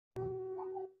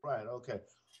right. Okay.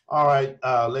 All right,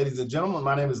 ladies and gentlemen,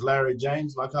 my name is Larry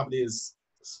James. My company is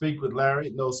Speak with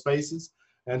Larry, no spaces.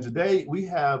 And today we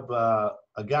have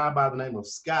a guy by the name of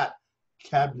Scott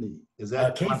Kaveny. Am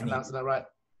I Kaveny. pronouncing that right?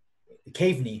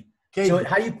 Kaveny.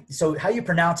 Kaveny. How you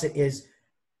pronounce it is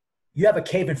you have a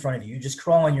cave in front of you. You just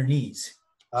crawl on your knees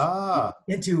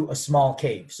into a small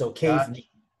cave. So Kaveny.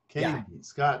 Kaveny. Yeah.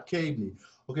 Scott Kaveny.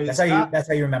 Okay, That's Scott.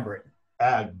 how you remember it.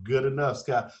 Good enough,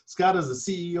 Scott. Scott is the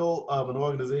CEO of an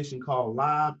organization called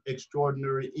Live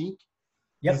Extraordinary Inc.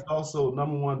 Yep. He's also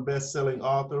 #1 best-selling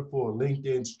author for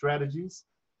LinkedIn Strategies.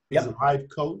 He's Yep. a life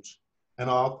coach and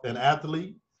an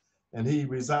athlete, and he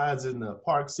resides in the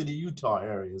Park City, Utah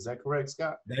area. Is that correct,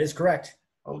 Scott? That is correct.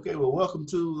 Okay, well, welcome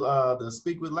to the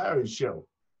Speak with Larry show.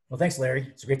 Well, thanks, Larry.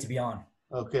 It's great to be on.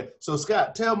 Okay, so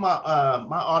Scott, tell my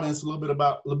audience a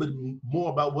little bit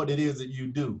more about what it is that you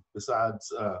do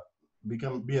besides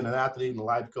being an athlete and a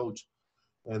life coach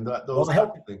and those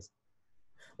type of things.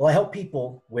 Well, I help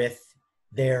people with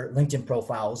their LinkedIn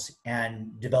profiles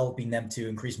and developing them to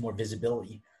increase more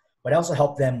visibility, but I also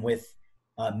help them with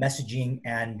messaging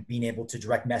and being able to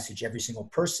direct message every single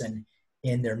person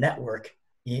in their network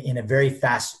in a very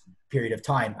fast period of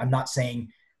time. I'm not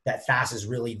saying that fast is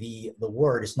really the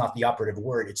word. It's not the operative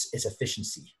word. It's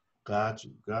efficiency. Got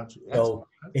you. So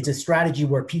it's a strategy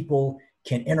where people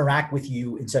can interact with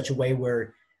you in such a way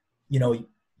where,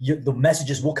 the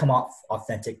messages will come off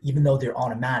authentic, even though they're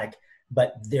automatic,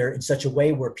 but they're in such a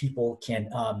way where people can,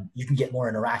 you can get more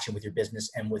interaction with your business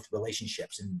and with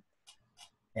relationships and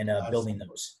building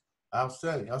those.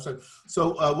 Outstanding.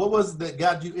 So what was it that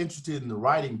got you interested in the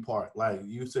writing part? Like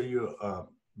you say you're a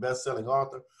best-selling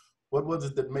author. What was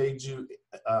it that made you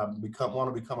want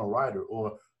to become a writer?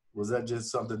 Or was that just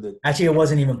something that... Actually, it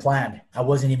wasn't even planned. I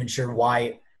wasn't even sure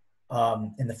why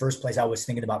in the first place I was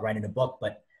thinking about writing a book.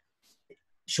 But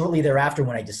shortly thereafter,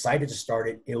 when I decided to start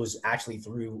it, it was actually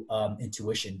through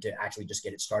intuition to actually just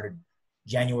get it started.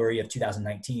 January of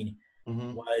 2019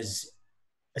 was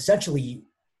essentially...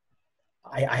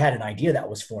 I had an idea that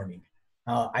was forming.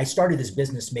 I started this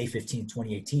business May 15,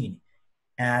 2018.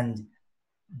 And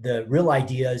the real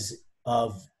ideas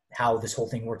of how this whole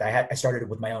thing worked, I started it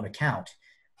with my own account.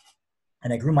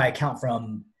 And I grew my account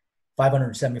from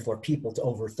 574 people to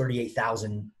over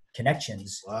 38,000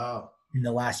 connections. Wow. In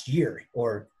the last year,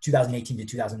 or 2018 to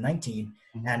 2019.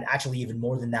 And actually even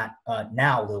more than that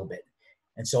now a little bit.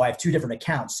 And so I have 2 different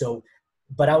accounts.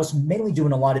 But I was mainly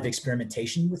doing a lot of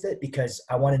experimentation with it because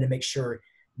I wanted to make sure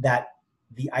that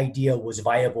the idea was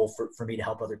viable for me to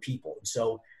help other people. And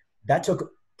so that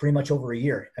took pretty much over a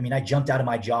year. I mean, I jumped out of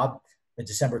my job in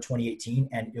December 2018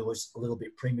 and it was a little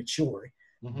bit premature,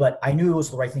 but I knew it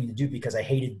was the right thing to do because I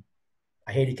hated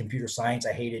computer science.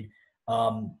 I hated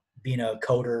being a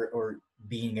coder or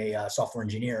being a software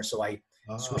engineer. So I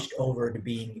switched over to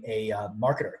being a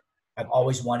marketer. I've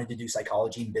always wanted to do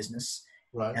psychology and business.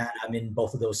 Right. And I'm in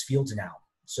both of those fields now.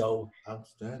 So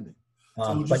outstanding.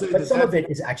 But some of it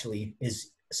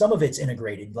is some of it's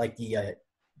integrated, like the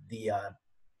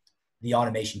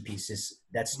automation piece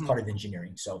that's part of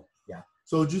engineering. So yeah.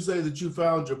 So would you say that you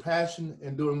found your passion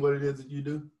in doing what it is that you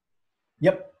do?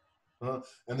 Yep.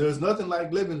 And there's nothing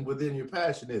like living within your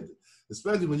passion, is it?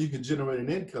 Especially when you can generate an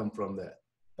income from that.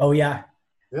 Oh yeah.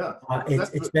 Yeah.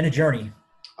 It's been a journey.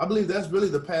 I believe that's really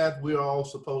the path we're all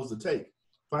supposed to take.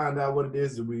 Find out what it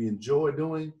is that we enjoy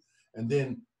doing and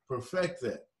then perfect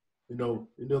that.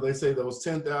 They say those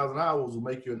 10,000 hours will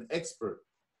make you an expert,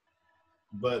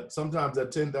 but sometimes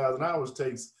that 10,000 hours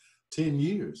takes 10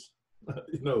 years.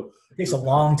 It takes a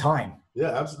long time. Yeah,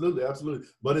 absolutely.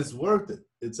 But it's worth it.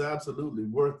 It's absolutely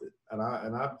worth it.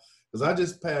 Because I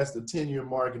just passed the 10-year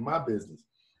mark in my business,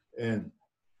 and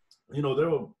there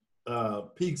were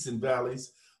peaks and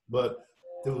valleys, but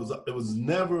it was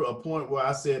never a point where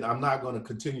I said, I'm not going to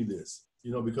continue this,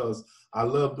 because I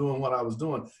love doing what I was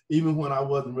doing, even when I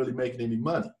wasn't really making any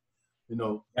money,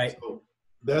 Right. So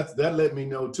that let me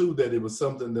know too, that it was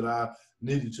something that I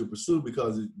needed to pursue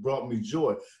because it brought me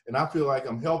joy. And I feel like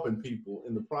I'm helping people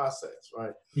in the process,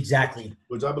 right? Exactly.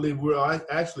 Which I believe we're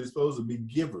actually supposed to be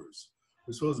givers.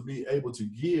 We're supposed to be able to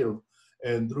give,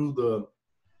 and through the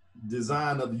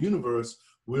design of the universe,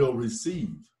 we'll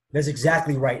receive. That's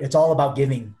exactly right. It's all about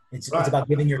giving. It's about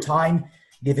giving your time,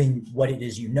 giving what it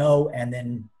is and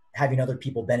then having other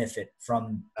people benefit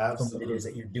from what it is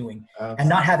that you're doing. And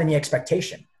not have any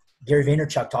expectation. Gary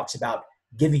Vaynerchuk talks about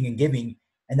giving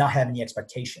and not having any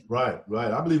expectation. Right.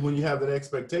 I believe when you have that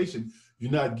expectation,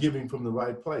 you're not giving from the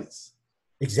right place.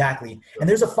 Exactly. And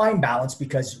there's a fine balance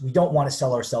because we don't want to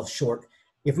sell ourselves short.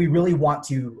 If we really want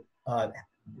to,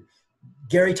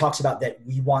 Gary talks about that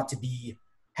we want to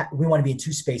we want to be in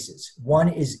two spaces. One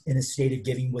is in a state of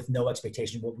giving with no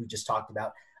expectation, what we just talked about.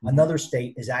 Mm-hmm. Another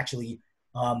state is actually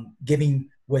giving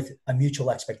with a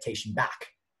mutual expectation back.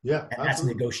 Yeah, and that's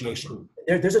negotiation.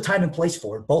 There's a time and place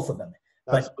for it, both of them.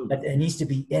 But it needs to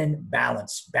be in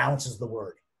balance. Balance is the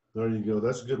word. There you go.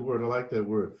 That's a good word. I like that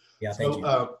word. Yeah, thank you.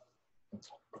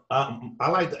 I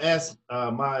like to ask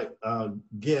my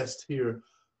guest here,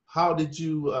 how did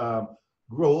you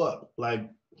grow up? Like,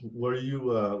 were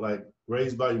you like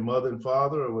raised by your mother and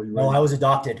father, or were you? No, I was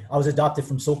adopted. I was adopted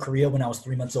from Seoul, Korea when I was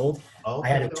 3 months old. Okay,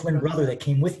 I had a twin brother that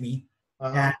came with me,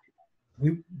 and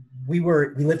we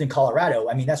lived in Colorado.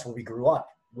 I mean, that's where we grew up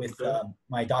with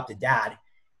my adopted dad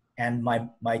and my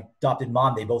adopted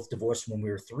mom. They both divorced when we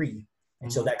were 3.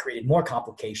 And so that created more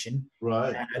complication.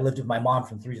 Right. And I lived with my mom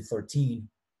from 3 to 13.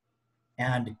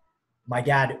 And my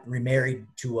dad remarried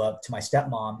to my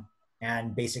stepmom.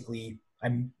 And basically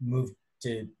I moved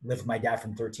to live with my dad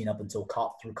from 13 up until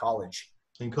through college.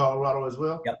 In Colorado as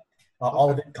well? Yep. All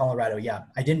of it in Colorado. Yeah.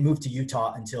 I didn't move to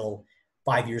Utah until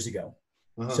 5 years ago.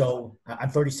 So I'm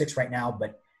 36 right now,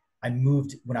 but I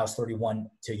moved when I was 31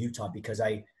 to Utah because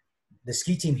the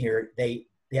ski team here, they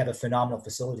have a phenomenal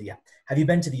facility. Have you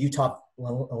been to the Utah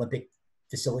Olympic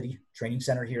facility training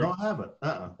center here? No, I haven't.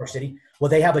 Park City. Well,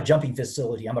 they have a jumping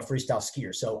facility. I'm a freestyle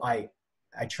skier. So I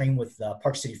train with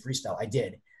Park City Freestyle.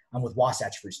 I'm with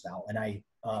Wasatch Freestyle, and I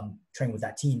train with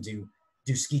that team to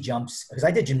do ski jumps because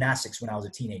I did gymnastics when I was a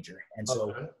teenager. And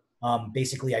so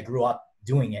basically I grew up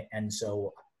doing it. And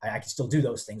so I can still do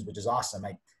those things, which is awesome.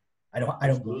 I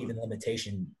don't believe in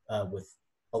limitation with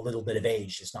a little bit of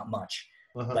age. It's not much.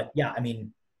 But yeah, I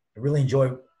mean, I really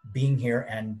enjoy being here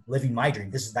and living my dream.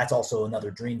 That's also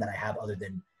another dream that I have other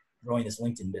than growing this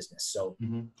LinkedIn business. So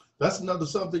that's another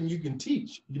something you can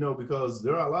teach, because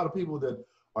there are a lot of people that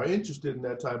are interested in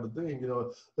that type of thing.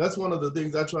 That's one of the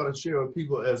things I try to share with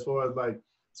people as far as like,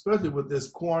 especially with this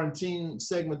quarantine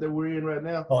segment that we're in right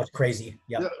now. Oh, it's crazy.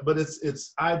 Yeah. But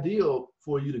it's ideal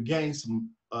for you to gain some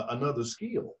another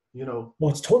skill,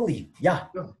 Well, it's totally, yeah.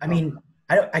 I mean,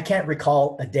 I can't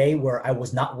recall a day where I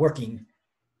was not working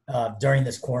during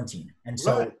this quarantine. And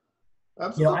so,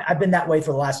 I've been that way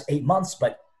for the last 8 months,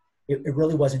 but it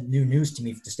really wasn't new news to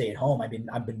me to stay at home.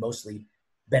 I've been mostly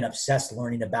obsessed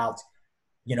learning about,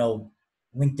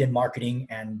 LinkedIn marketing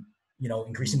and,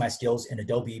 increasing my skills in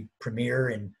Adobe Premiere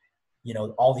and,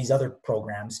 all these other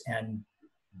programs. And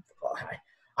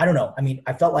I don't know. I mean,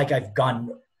 I felt like I've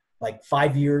gone like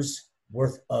 5 years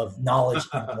worth of knowledge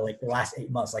in like the last 8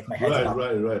 months, like my head's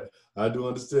Right. I do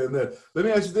understand that. Let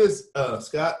me ask you this,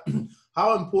 Scott.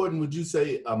 How important would you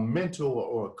say a mentor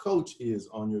or a coach is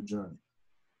on your journey?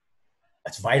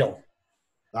 That's vital.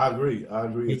 I agree.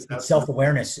 It's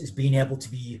self-awareness, is being able to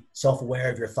be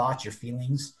self-aware of your thoughts, your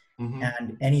feelings,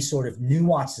 and any sort of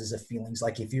nuances of feelings.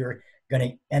 Like if you're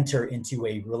going to enter into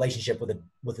a relationship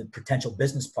with a potential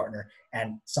business partner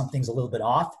and something's a little bit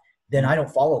off, then I don't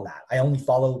follow that. I only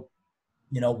follow,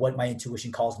 what my intuition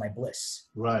calls my bliss.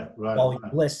 Right. Following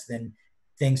bliss, then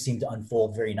things seem to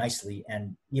unfold very nicely.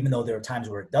 And even though there are times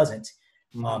where it doesn't,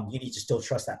 you need to still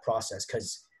trust that process.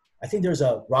 Because I think there's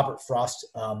a Robert Frost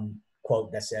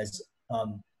quote that says,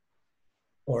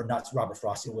 or not Robert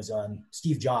Frost, it was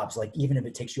Steve Jobs, like, even if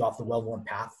it takes you off the well-worn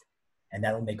path, and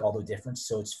that'll make all the difference.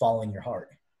 So it's following your heart.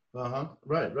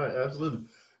 Right. Absolutely.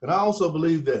 And I also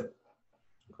believe that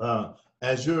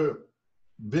as you're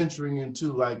venturing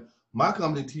into, like, my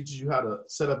company teaches you how to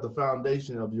set up the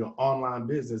foundation of your online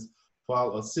business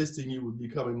while assisting you with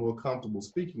becoming more comfortable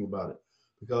speaking about it.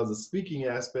 Because the speaking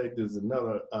aspect is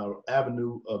another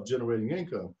avenue of generating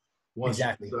income once you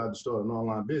decide to start an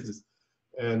online business.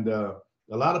 And a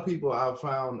lot of people I've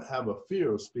found have a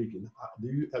fear of speaking.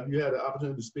 Have you had the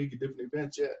opportunity to speak at different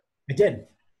events yet? I did.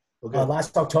 Okay.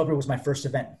 Last October was my first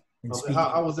event in speaking.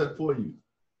 How was that for you?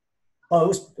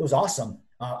 Oh, it was awesome.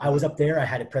 I was up there. I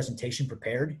had a presentation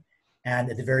prepared.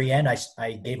 And at the very end,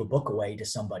 I gave a book away to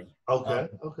somebody.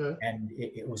 Okay. And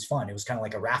it was fun. It was kind of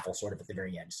like a raffle sort of at the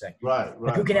very end. So, right.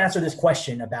 Who can answer this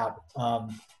question about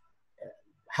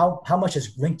how much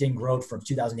has LinkedIn grown from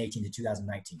 2018 to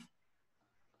 2019?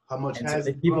 How much and has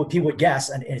so people would guess,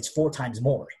 and it's 4 times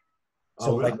more.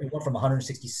 So really? Like we went from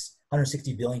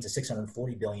 160 billion to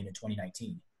 640 billion in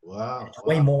 2019. Wow. It's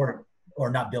way more,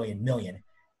 or not billion, million.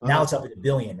 Now it's up at $1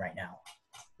 billion right now.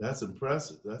 That's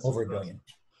impressive. That's over impressive. $1 billion.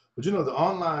 But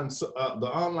the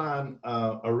online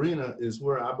arena is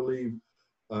where I believe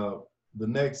the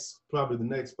next 5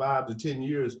 to 10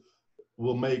 years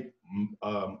will make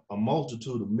a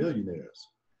multitude of millionaires,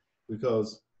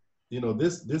 because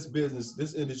this business,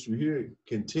 this industry here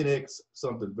can 10x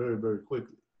something very, very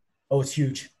quickly. Oh, it's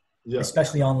huge. Yeah.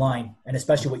 Especially online, and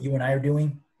especially what you and I are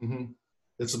doing.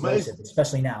 It's explosive, amazing.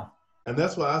 especially now. And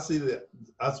that's why I see that.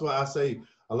 That's why I say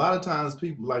a lot of times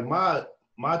people like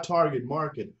my target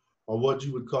market are what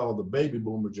you would call the baby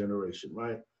boomer generation,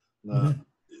 right? Uh,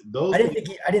 Mm-hmm. those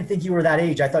people, I didn't think you were that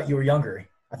age. I thought you were younger.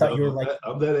 I thought no, you were like,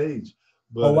 I'm that age,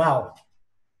 oh but wow.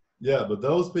 yeah, but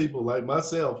those people like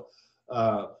myself,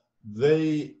 uh,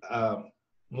 they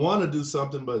want to do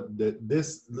something, but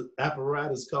this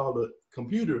apparatus called a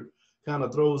computer kind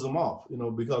of throws them off,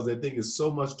 because they think it's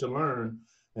so much to learn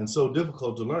and so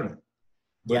difficult to learn it.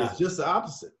 But Yeah, it's just the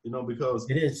opposite, because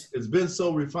it is. it's been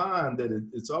so refined that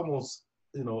it's almost,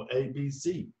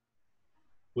 ABC.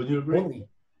 Would you agree? Totally.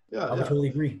 Yeah, I would yeah. totally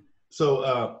agree.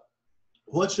 So,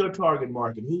 what's your target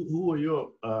market? Who are your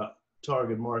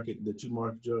target market that you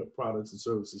market your products and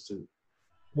services to?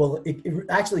 Well, it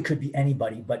actually could be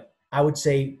anybody, but I would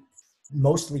say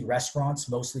mostly restaurants,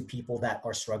 mostly people that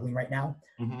are struggling right now.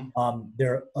 Mm-hmm.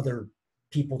 There are other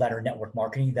people that are network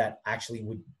marketing that actually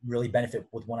would really benefit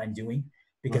with what I'm doing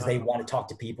because they want to talk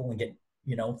to people and get,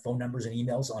 phone numbers and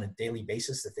emails on a daily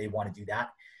basis if they want to do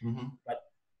that. Mm-hmm. But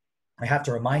I have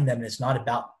to remind them it's not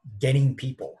about getting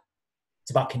people. It's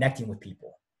about connecting with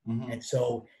people. Mm-hmm. And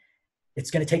so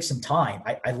it's going to take some time.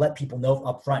 I let people know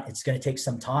up front, it's going to take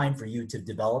some time for you to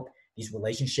develop these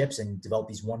relationships and develop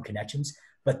these warm connections,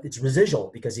 but it's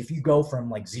residual because if you go from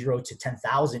like 0 to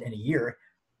 10,000 in a year,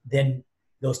 then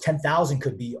those 10,000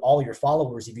 could be all your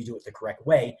followers if you do it the correct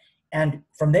way. And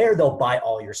from there, they'll buy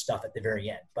all your stuff at the very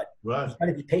end, but you got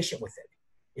to be patient with it.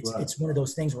 It's one of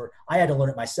those things where I had to learn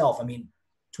it myself. I mean,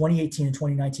 2018 and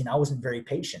 2019, I wasn't very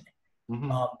patient.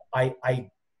 Mm-hmm. I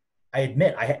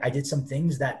admit I did some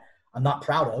things that I'm not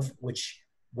proud of, which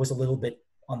was a little bit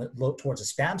on the low towards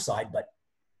the spam side, but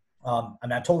I'm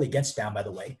totally against spam, by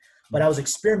the way, but I was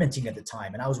experimenting at the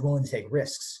time and I was willing to take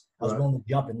risks. I was willing to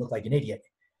jump and look like an idiot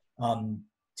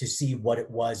to see what it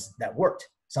was that worked.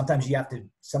 Sometimes you have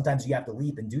to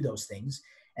leap and do those things.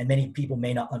 And many people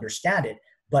may not understand it,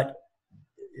 but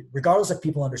regardless if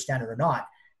people understand it or not,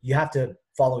 you have to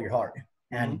follow your heart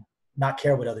and not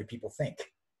care what other people think.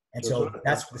 And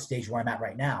that's the stage where I'm at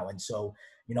right now. And so,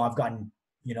 I've gotten,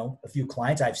 a few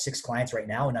clients. I have 6 clients right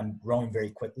now and I'm growing very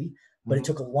quickly, but it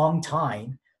took a long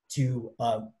time to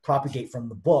propagate from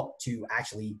the book to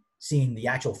actually seeing the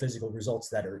actual physical results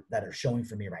that are showing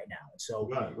for me right now. And so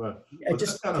it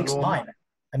just takes time.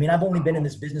 I mean, I've only been in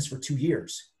this business for 2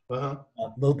 years, a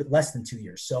little bit less than 2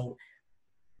 years. So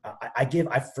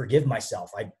I forgive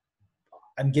myself.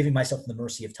 I'm giving myself the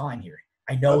mercy of time here.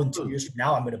 I know in 2 years from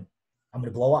now, I'm going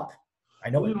to blow up. I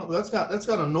know it. That's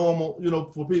kind of normal,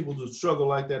 for people to struggle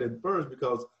like that at first,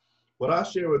 because what I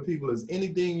share with people is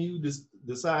anything you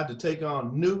decide to take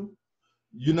on new,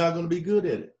 you're not going to be good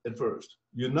at it at first.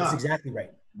 You're not. That's exactly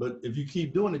right. But if you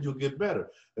keep doing it, you'll get better.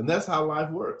 And that's how life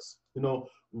works.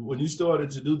 When you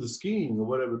started to do the skiing or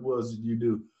whatever it was that you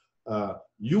do,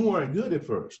 you weren't good at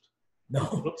first.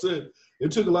 No.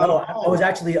 It took a lot of I was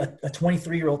actually a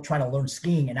 23-year-old trying to learn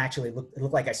skiing, and actually it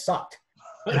looked like I sucked.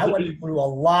 And I went through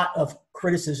a lot of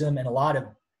criticism and a lot of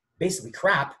basically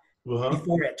crap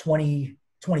before at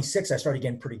 26, I started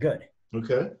getting pretty good.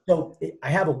 Okay. So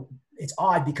it's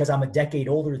odd because I'm a decade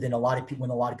older than a lot of people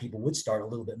when a lot of people would start a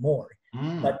little bit more.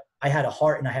 But I had a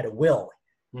heart and I had a will.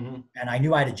 And I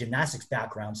knew I had a gymnastics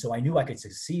background, so I knew I could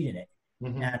succeed in it.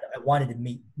 And I wanted to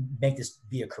make this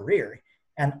be a career.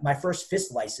 And my first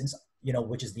FIS license,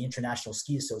 which is the International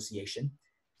Ski Association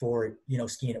for,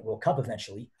 skiing at World Cup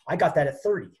eventually, I got that at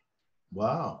 30.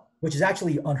 Wow. Which is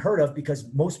actually unheard of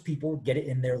because most people get it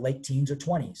in their late teens or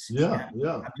 20s. Yeah.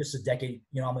 I'm just a decade,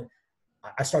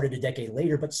 I started a decade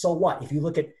later, but so what? If you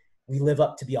look at, we live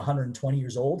up to be 120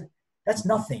 years old, that's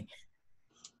nothing.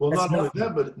 Well, not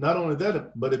only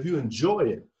that, but if you enjoy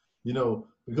it,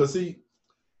 because see,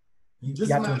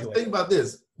 think about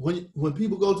this. When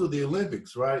people go to the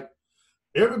Olympics, right?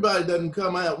 Everybody doesn't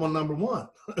come out on number 1.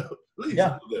 Please do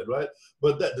that, right?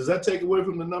 But does that take away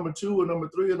from the number 2 or number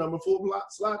 3 or number 4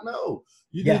 slot? No,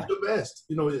 you did your best,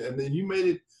 and then you made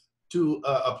it to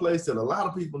a place that a lot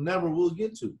of people never will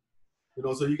get to,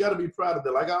 so you got to be proud of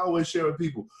that. Like I always share with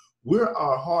people, we're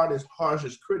our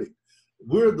harshest critic.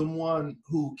 We're the one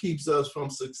who keeps us from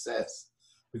success,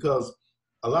 because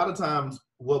a lot of times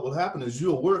what will happen is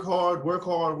you'll work hard,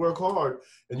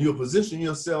 and you'll position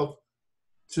yourself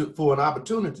for an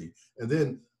opportunity. And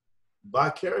then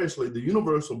vicariously, the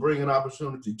universe will bring an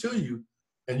opportunity to you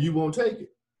and you won't take it.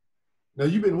 Now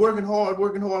you've been working hard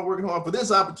for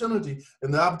this opportunity,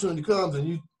 and the opportunity comes and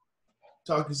you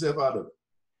talk yourself out of it.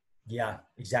 Yeah,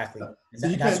 exactly. So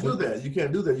you can't do that. You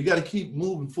can't do that. You got to keep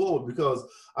moving forward, because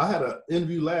I had an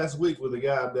interview last week with a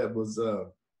guy that was,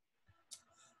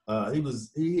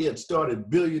 he had started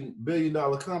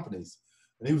billion-dollar companies.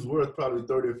 and he was worth probably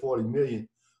 30 or 40 million.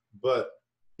 But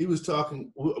he was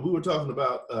talking, we were talking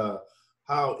about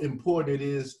how important it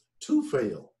is to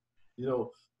fail, you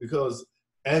know, because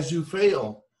as you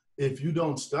fail, if you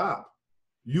don't stop,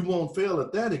 you won't fail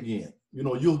at that again. You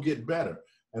know, you'll get better.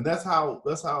 And that's how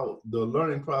the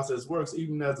learning process works.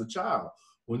 Even as a child,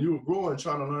 when you were growing,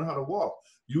 trying to learn how to walk,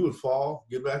 you would fall,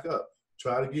 get back up,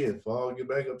 try it again, fall, get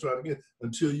back up, try it again,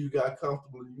 until you got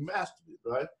comfortable and you mastered it,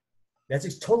 right?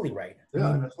 That's totally right. Yeah,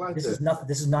 I mean, that's like this that. is nothing.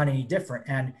 This is not any different.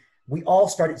 And we all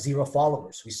start at 0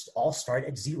 followers. We all start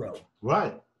at 0.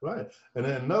 Right, right. And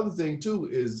then another thing too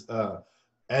is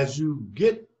as you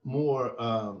get more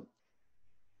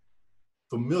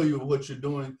familiar with what you're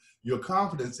doing, your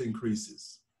confidence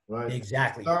increases, right?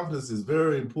 Exactly. Confidence is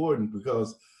very important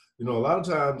because, you know, a lot of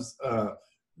times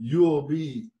you'll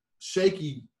be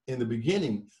shaky in the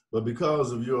beginning, but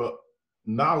because of your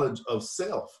knowledge of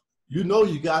self, you know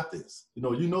you got this. You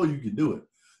know you can do it.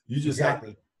 You just have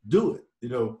to do it, you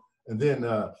know. And then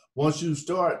once you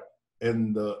start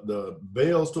and the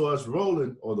bell starts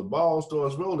rolling or the ball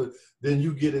starts rolling, then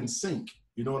you get in sync.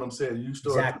 You know what I'm saying? You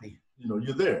start, you know,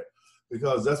 you're there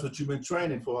because that's what you've been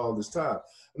training for all this time.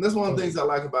 And that's one of the things I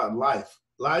like about life.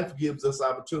 Life gives us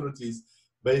opportunities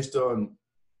based on,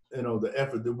 you know, the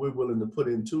effort that we're willing to put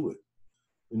into it.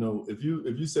 You know, if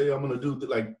you say I'm going to do,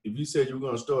 like, if you said you're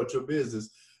going to start your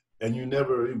business and you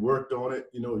never worked on it,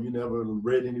 you know, you never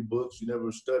read any books, you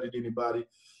never studied anybody,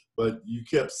 but you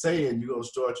kept saying you're going to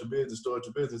start your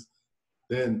business,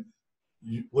 then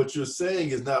what you're saying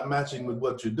is not matching with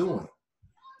what you're doing.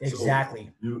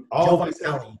 Exactly. So you always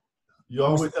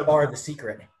have part of the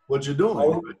secret. What you're doing.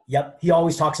 Right? Yep. He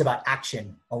always talks about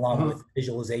action along with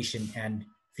visualization and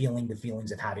feeling the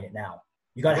feelings of having it now.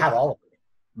 You got to have all of it.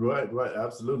 Right, right.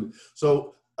 Absolutely.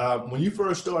 So when you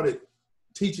first started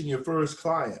teaching your first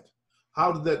client,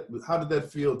 how did that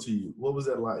feel to you? What was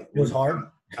that like? It was hard.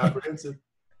 Apprehensive?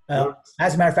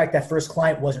 As a matter of fact, that first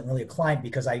client wasn't really a client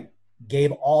because I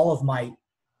gave all of my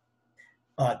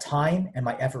time and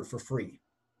my effort for free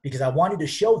because I wanted to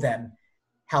show them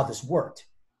how this worked.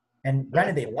 And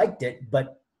granted, they liked it,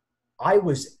 but I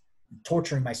was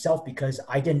torturing myself because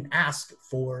I didn't ask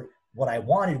for what I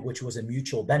wanted, which was a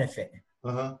mutual benefit.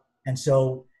 And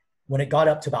so when it got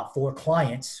up to about 4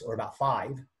 clients or about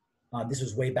 5, this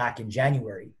was way back in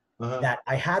January, that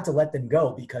I had to let them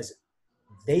go because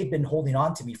they've been holding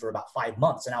on to me for about 5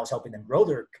 months and I was helping them grow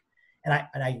their,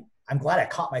 I'm glad I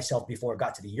caught myself before it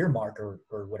got to the year mark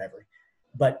or whatever.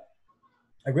 But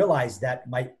I realized that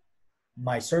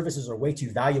my services are way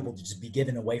too valuable to just be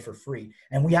given away for free.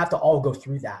 And we have to all go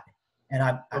through that. And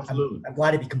I'm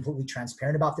glad to be completely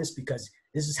transparent about this because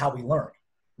this is how we learn.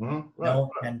 You know?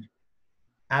 And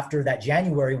after that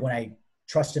January, when I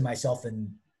trusted myself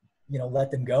and, you know, let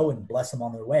them go and bless them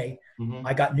on their way,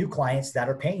 I got new clients that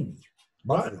are paying me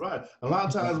monthly. Right. A lot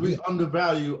of times we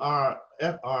undervalue our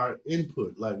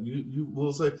input. Like you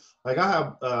will say, like I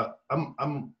have,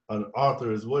 I'm an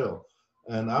author as well,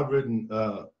 and I've written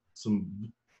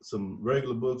some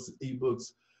regular books,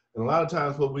 ebooks, and a lot of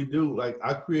times what we do, like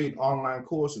I create online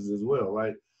courses as well,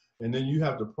 right? And then you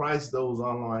have to price those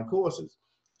online courses.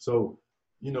 So,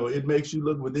 you know, it makes you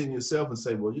look within yourself and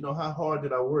say, well, you know, how hard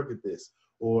did I work at this?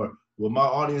 Or will my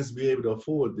audience be able to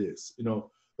afford this? You know,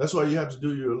 that's why you have to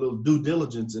do your little due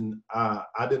diligence and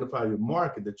identify your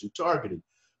market that you're targeting.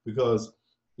 Because,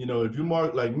 you know, if you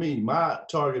market like me, my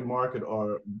target market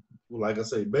are, like I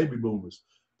say, baby boomers,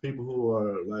 people who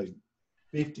are like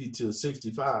 50 to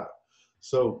 65.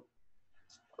 So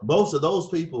most of those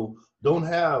people don't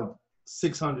have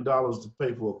 $600 to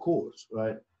pay for a course,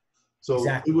 right? So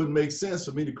it wouldn't make sense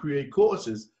for me to create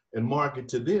courses and market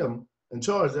to them and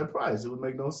charge that price. It would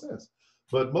make no sense.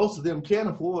 But most of them can't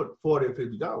afford $40 or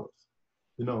 $50,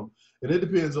 you know, and it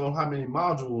depends on how many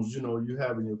modules, you know, you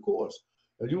have in your course.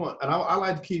 And I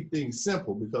like to keep things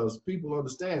simple because people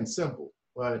understand simple,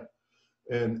 right?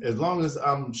 And as long as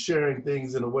I'm sharing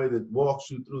things in a way that walks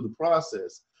you through the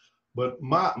process. But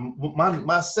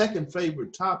my second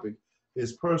favorite topic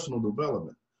is personal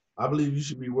development. I believe you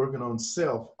should be working on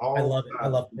self all the time. I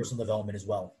love personal development as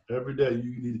well. Every day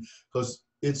you need, because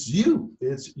it's you.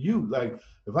 Like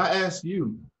if I ask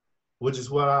you, which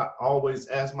is what I always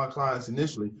ask my clients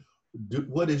initially,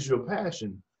 what is your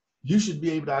passion? You should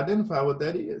be able to identify what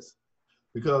that is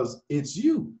because it's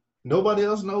you. Nobody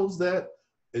else knows that.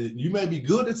 You may be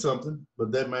good at something,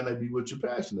 but that might not be what you're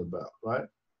passionate about, right?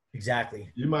 Exactly.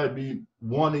 You might be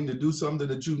wanting to do something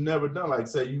that you've never done. Like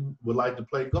say you would like to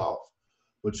play golf,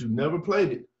 but you've never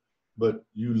played it, but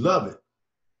you love it.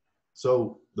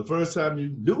 So the first time you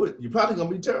do it, you're probably gonna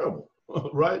be terrible,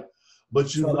 right?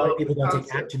 But you a lot of people don't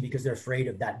take action because they're afraid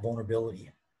of that vulnerability.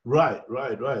 Right,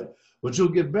 right, right. But you'll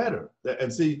get better.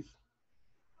 And see,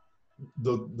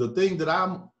 the thing that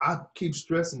I keep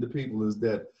stressing to people is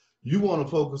that you want to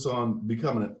focus on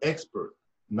becoming an expert,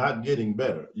 not getting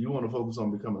better. You want to focus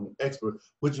on becoming an expert,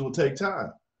 which will take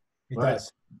time, It right?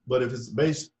 does. But if it's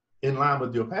based in line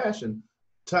with your passion,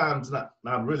 time's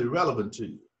not really relevant to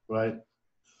you, right?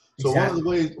 So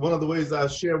Exactly. one of the ways I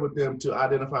share with them to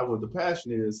identify what the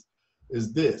passion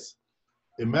is this.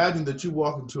 Imagine that you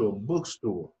walk into a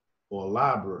bookstore or a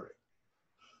library.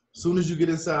 As soon as you get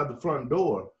inside the front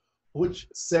door, which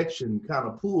section kind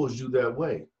of pulls you that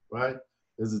way, right?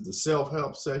 Is it the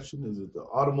self-help section? Is it the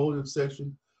automotive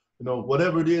section? You know,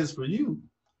 whatever it is for you,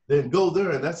 then go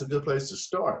there, and that's a good place to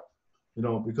start, you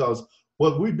know, because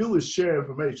what we do is share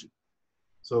information.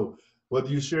 So whether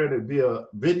you share it via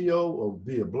video or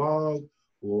via blog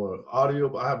or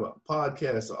audio, I have a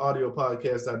podcast, an audio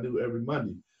podcast I do every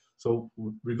Monday. So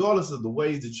regardless of the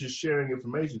ways that you're sharing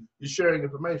information, you're sharing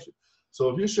information. So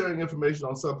if you're sharing information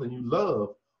on something you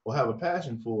love or have a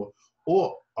passion for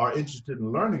or are interested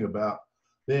in learning about,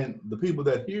 then the people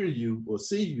that hear you or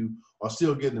see you are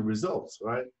still getting the results,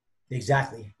 right?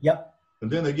 Exactly. Yep. And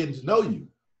then they're getting to know you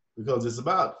because it's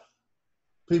about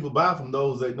people buy from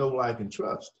those they know, like, and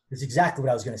trust. That's exactly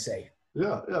what I was going to say.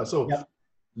 Yeah, yeah. So Yep.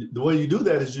 the way you do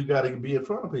that is you got to be in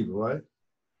front of people, right?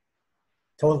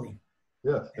 Totally.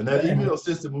 Yeah. And that email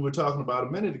system we were talking about a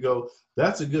minute ago,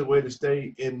 that's a good way to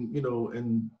stay in, you know,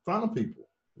 in front of people.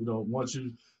 You know, once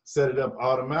you set it up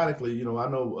automatically, you know, I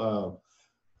know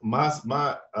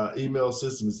my email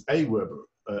system is Aweber.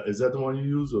 Is that the one you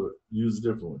use or use a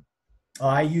different one?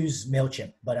 I use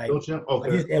MailChimp, but I've used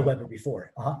Aweber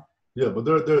before. Yeah, but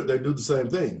they do the same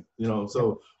thing, you know.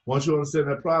 So once you understand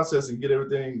that process and get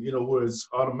everything, you know, where it's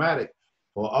automatic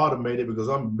or automated, because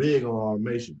I'm big on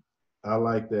automation. I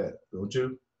like that, don't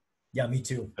you? Yeah, me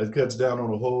too. It cuts down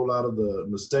on a whole lot of the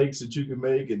mistakes that you can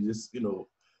make, and just, you know,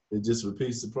 it just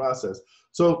repeats the process.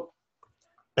 So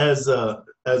as a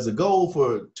goal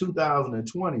for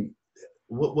 2020,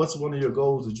 what's one of your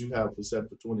goals that you have set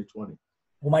for 2020?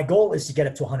 Well, my goal is to get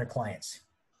up to 100 clients.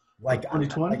 Like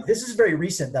 2020? Like this is very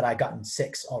recent that I gotten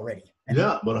 6 already. And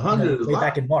yeah, but 100 is way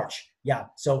back in March. Yeah,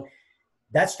 so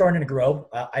that's starting to grow.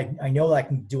 I know that I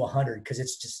can do 100 because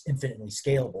it's just infinitely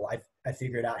scalable. I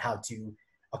figured out how to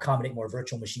accommodate more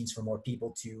virtual machines for more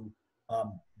people to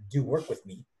do work with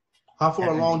me. How far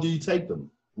along do you take them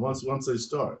once they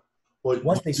start? Or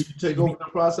do you take over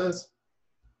the process?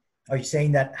 Are you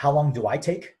saying that how long do I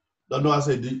take? No, I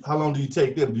say how long do you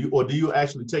take them? Do you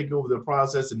actually take over the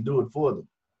process and do it for them?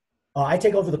 I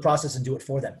take over the process and do it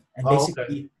for them. And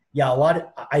basically, yeah,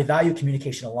 I value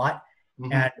communication a lot.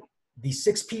 Mm-hmm. And these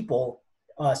 6 people,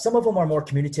 some of them are more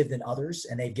communicative than others,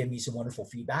 and they've given me some wonderful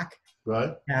feedback.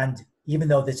 Right. And even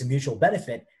though there's a mutual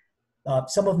benefit,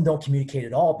 some of them don't communicate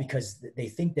at all because they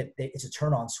think that it's a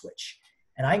turn-on switch.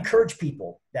 And I encourage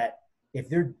people that if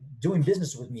they're doing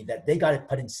business with me, that they got to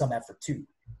put in some effort too.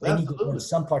 They need to learn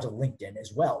some parts of LinkedIn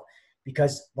as well.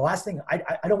 Because the last thing,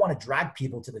 I don't want to drag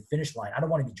people to the finish line. I don't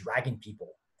want to be dragging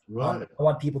people. Right. I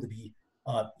want people to be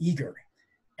eager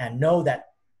and know that,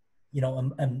 you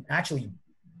know, and actually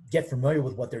get familiar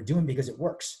with what they're doing because it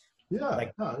works. Yeah.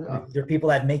 Like there are people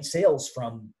that make sales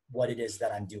from what it is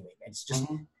that I'm doing. It's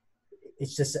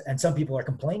just, and some people are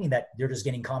complaining that they're just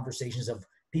getting conversations of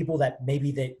people that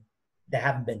maybe they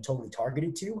haven't been totally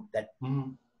targeted to, that,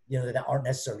 you know, that aren't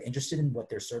necessarily interested in what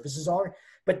their services are.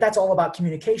 But that's all about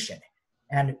communication.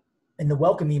 And in the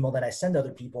welcome email that I send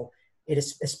other people, it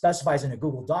specifies in a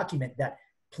Google document that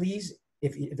please,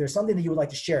 if there's something that you would like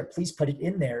to share, please put it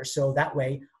in there so that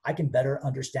way I can better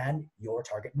understand your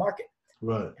target market.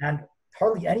 Right. And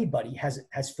hardly anybody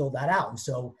has filled that out. And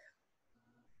so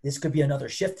this could be another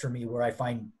shift for me where I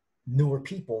find newer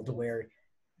people to where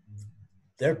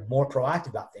they're more proactive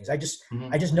about things. I just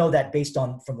know that based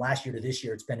on from last year to this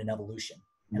year, it's been an evolution.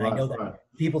 And I know that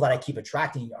people that I keep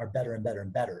attracting are better and better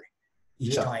and better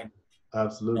each time.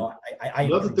 Absolutely. You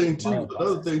know,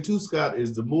 another thing too, Scott,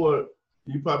 is the more,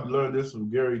 you probably learned this from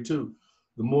Gary too,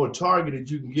 the more targeted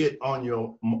you can get on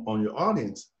your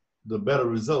audience, the better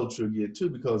results you'll get too,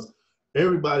 because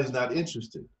everybody's not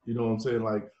interested. You know what I'm saying?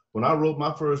 Like when I wrote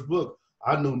my first book,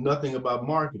 I knew nothing about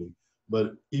marketing,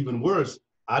 but even worse,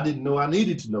 I didn't know I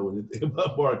needed to know anything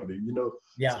about marketing, you know?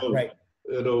 Yeah, so, right.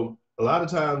 You know, a lot of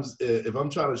times if I'm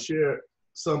trying to share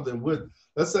something with,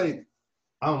 let's say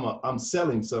I'm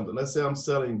selling something. Let's say I'm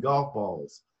selling golf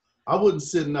balls. I wouldn't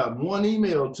send out one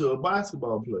email to a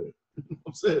basketball player. You know what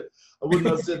I'm saying? I would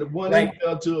not send one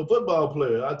email to a football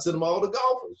player. I'd send them all to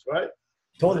golfers, right?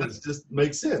 Totally. That just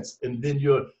makes sense. And then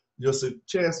your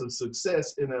chance of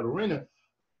success in that arena,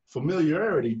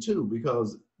 familiarity too,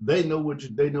 because they know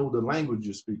they know the language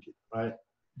you're speaking, right?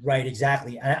 Right,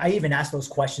 exactly. And I even ask those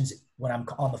questions when I'm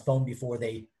on the phone before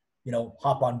they,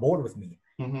 hop on board with me.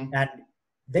 Mm-hmm. And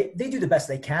they do the best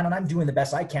they can, and I'm doing the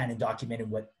best I can in documenting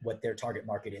what their target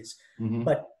market is. Mm-hmm.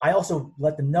 But I also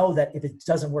let them know that if it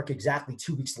doesn't work exactly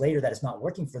 2 weeks later, that it's not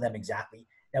working for them exactly,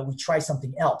 that we try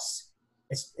something else.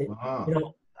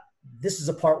 This is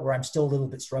a part where I'm still a little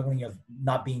bit struggling of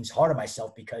not being hard on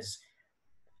myself, because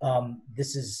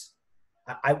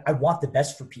I want the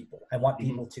best for people. I want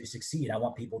people to succeed. I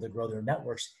want people to grow their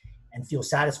networks and feel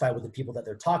satisfied with the people that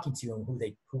they're talking to and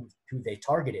who they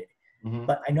targeted. Mm-hmm.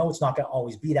 But I know it's not going to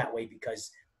always be that way,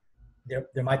 because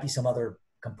there might be some other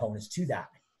components to that.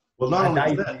 Well, not I only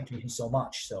value that, communication so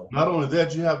much. So not only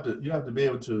that, you have to be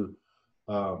able to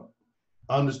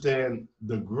understand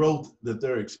the growth that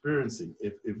they're experiencing.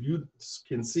 If you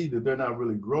can see that they're not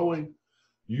really growing,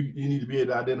 you need to be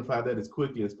able to identify that as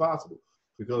quickly as possible,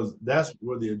 because that's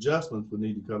where the adjustments will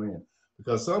need to come in.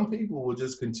 Because some people will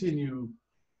just continue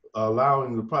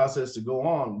allowing the process to go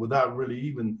on without really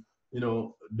even,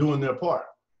 doing their part.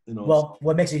 Well,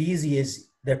 what makes it easy is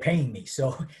they're paying me.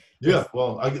 So yeah,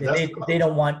 well, if they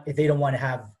don't want to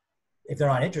have, if they're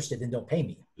not interested, then don't pay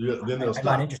me. Yeah, then they'll I'm stop.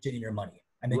 not interested in your money.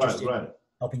 I'm interested right. in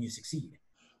helping you succeed.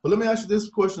 But let me ask you this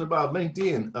question about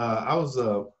LinkedIn. I was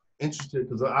interested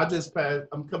because I just passed.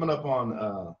 I'm coming up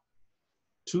on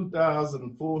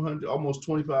 2,400, almost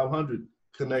 2,500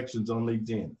 connections on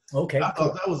LinkedIn. Okay, I cool.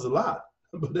 thought that was a lot,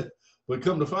 but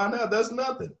come to find out, that's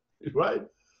nothing, right?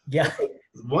 Yeah.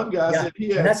 One guy said he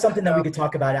had. And that's something that we could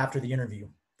talk about after the interview,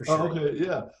 for sure. Oh, okay,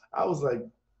 yeah. I was like,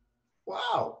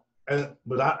 wow.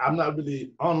 But I'm not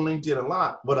really on LinkedIn a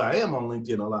lot, but I am on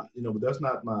LinkedIn a lot, but that's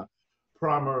not my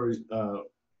primary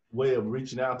way of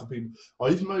reaching out to people. Are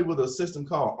you familiar with a system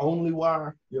called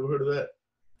OnlyWire? You ever heard of that?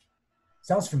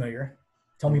 Sounds familiar.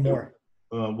 Tell me more.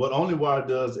 What OnlyWire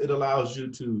does, it allows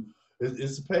you to,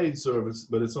 it's a paid service,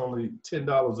 but it's only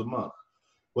 $10 a month.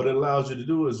 What it allows you to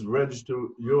do is register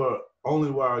your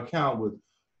OnlyWire account with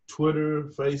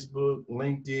Twitter, Facebook,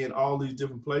 LinkedIn, all these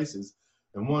different places.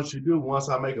 And once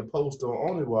I make a post on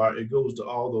OnlyWire, it goes to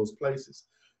all those places.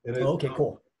 And okay,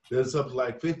 cool. There's something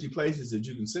like 50 places that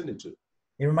you can send it to.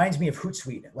 It reminds me of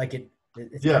Hootsuite. Like it's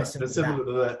yeah, kind of similar it's similar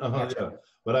to that. Yeah.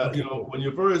 But okay, cool. when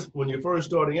you're first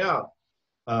starting out,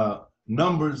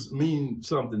 numbers mean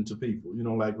something to people.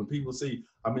 Like when people see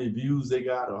how many views they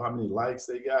got or how many likes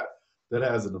they got, that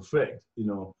has an effect.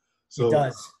 So it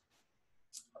does.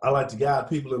 I like to guide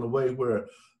people in a way where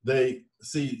they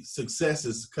see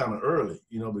successes kind of early,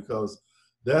 because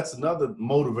that's another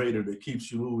motivator that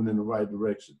keeps you moving in the right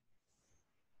direction.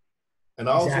 And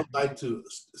I also like to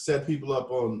set people up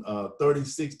on 30,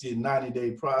 60, and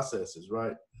 90-day processes,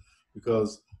 right?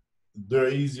 Because they're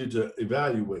easier to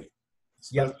evaluate,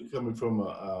 especially coming from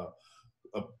a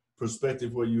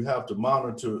perspective where you have to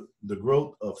monitor the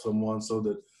growth of someone so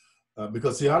that,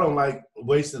 because see, I don't like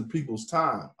wasting people's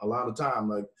time a lot of time.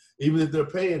 Like, even if they're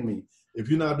paying me, if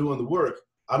you're not doing the work,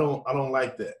 I don't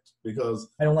like that,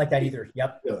 because I don't like that either.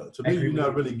 Yep. Yeah, to me, you're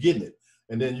not really getting it.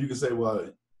 And then you can say,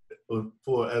 well,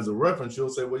 as a reference, you'll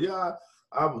say, well, yeah,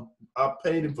 I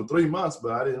paid him for 3 months,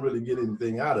 but I didn't really get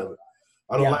anything out of it.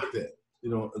 I don't like that.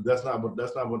 That's not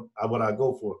what I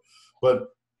go for. But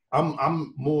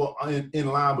I'm more in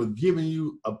line with giving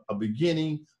you a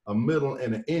beginning, a middle,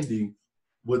 and an ending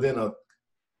within a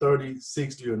 30,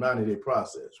 60, or 90-day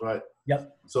process, right?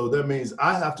 Yep. So that means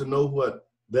I have to know what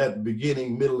that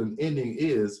beginning, middle, and ending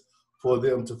is for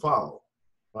them to follow,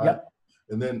 right? Yep.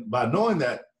 And then by knowing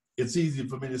that, it's easy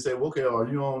for me to say, well, okay, are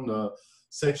you on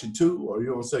section 2, or are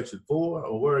you on section 4,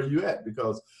 or where are you at?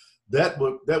 Because that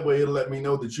way it'll let me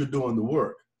know that you're doing the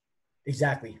work.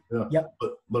 Exactly. Yeah. Yep.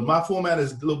 But my format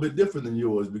is a little bit different than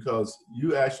yours, because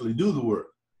you actually do the work.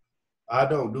 I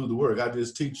don't do the work. I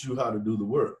just teach you how to do the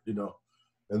work,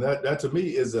 And that to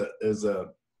me is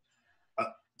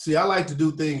see, I like to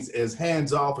do things as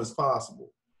hands off as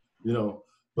possible, But,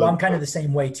 well, I'm kind of the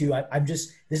same way too.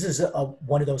 This is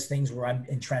one of those things where I'm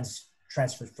in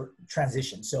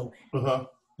transition. So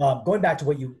going back to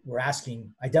what you were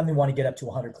asking, I definitely want to get up to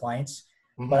 100 clients,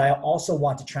 but I also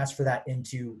want to transfer that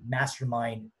into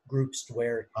mastermind groups to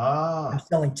where I'm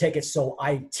selling tickets. So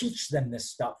I teach them this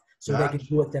stuff so they can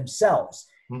do it themselves.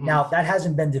 Now that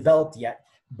hasn't been developed yet,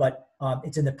 but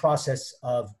it's in the process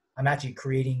of, I'm actually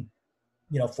creating,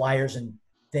 flyers and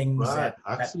things that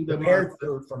prepared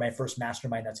for my first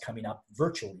mastermind that's coming up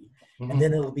virtually. And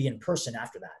then it'll be in person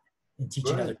after that, and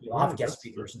teaching other people. I'll have guest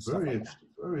speakers and stuff like that.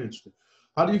 Very interesting.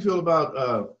 How do you feel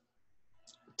about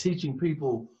teaching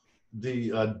people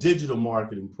the digital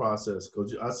marketing process?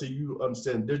 Because I see you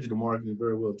understand digital marketing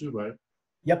very well too, right?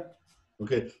 Yep.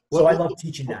 Okay. So I love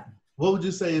teaching that. What would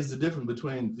you say is the difference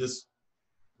between just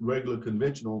regular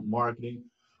conventional marketing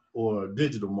or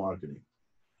digital marketing?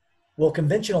 Well,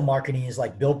 conventional marketing is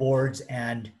like billboards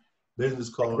and Business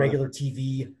like cards. regular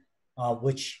TV,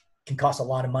 which can cost a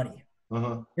lot of money.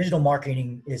 Uh-huh. Digital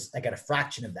marketing is like at a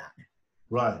fraction of that.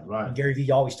 Right, right. And Gary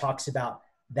Vee always talks about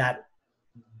that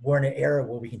we're in an era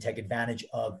where we can take advantage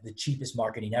of the cheapest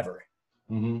marketing ever.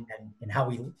 Mm-hmm. And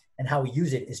how we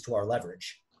use it is to our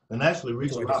leverage. And actually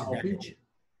reach a To our lot more people. disadvantage.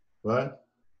 Right?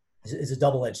 It's a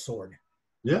double-edged sword.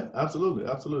 Yeah, absolutely,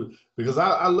 absolutely. Because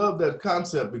I love that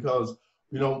concept because,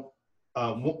 you know,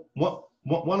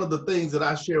 one of the things that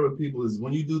I share with people is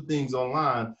when you do things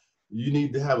online, you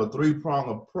need to have a three-prong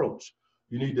approach.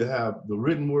 You need to have the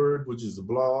written word, which is the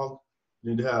blog.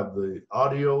 You need to have the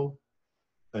audio,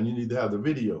 and you need to have the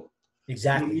video.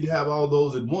 Exactly. You need to have all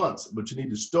those at once, but you need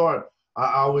to start.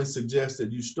 I always suggest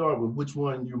that you start with which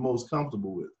one you're most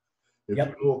comfortable with. If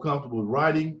you're more comfortable with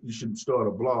writing, you should start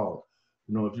a blog.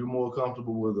 You know, if you're more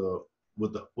comfortable with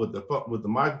the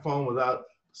microphone without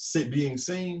being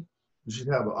seen, you should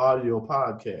have an audio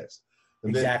podcast.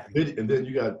 And exactly. then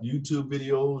you got YouTube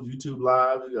videos, YouTube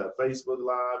Live, you got Facebook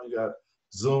Live, you got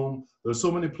Zoom. There's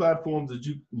so many platforms that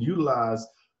you can utilize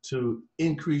to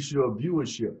increase your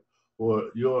viewership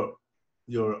or your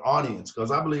audience.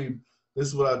 Because I believe this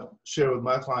is what I share with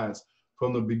my clients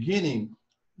from the beginning.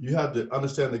 You have to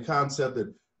understand the concept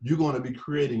that you're going to be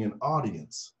creating an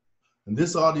audience. And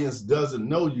this audience doesn't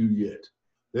know you yet.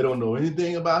 They don't know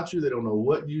anything about you. They don't know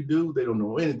what you do. They don't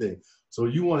know anything. So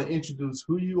you want to introduce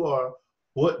who you are,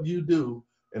 what you do,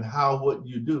 and how what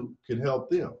you do can help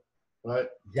them, right?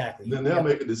 Exactly. Then they'll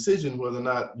make a decision whether or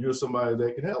not you're somebody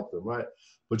that can help them, right?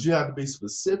 But you have to be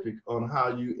specific on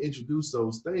how you introduce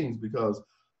those things because,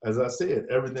 as I said,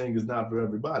 everything is not for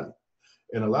everybody.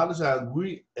 And a lot of times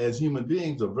we as human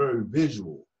beings are very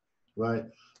visual, right?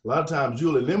 A lot of times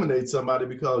you'll eliminate somebody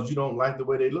because you don't like the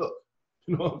way they look.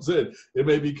 You know what I'm saying? It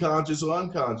may be conscious or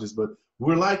unconscious, but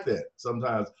we're like that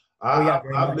sometimes.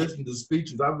 I've listened to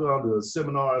speeches. I've gone to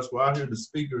seminars where I hear the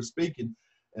speaker speaking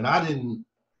and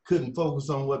couldn't focus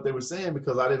on what they were saying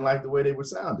because I didn't like the way they were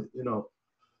sounded, you know.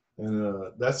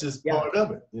 And that's just part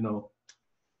of it, you know.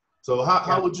 So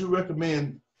how would you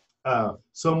recommend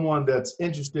someone that's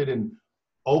interested in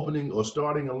opening or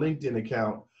starting a LinkedIn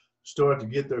account start to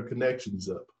get their connections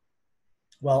up?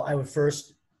 Well, I would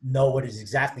first know what is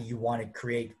exactly you want to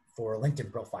create for a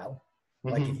LinkedIn profile.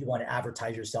 Mm-hmm. Like if you want to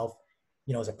advertise yourself,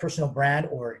 you know, as a personal brand,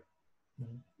 or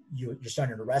you're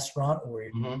starting a restaurant, or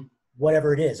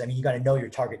whatever it is. I mean, you got to know your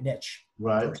target niche.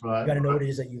 Right. You got to know what it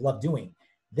is that you love doing.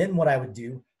 Then what I would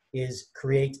do is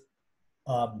create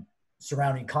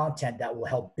surrounding content that will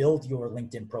help build your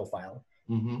LinkedIn profile,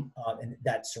 and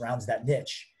that surrounds that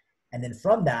niche. And then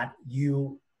from that,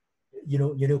 you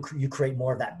create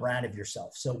more of that brand of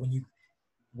yourself. So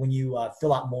when you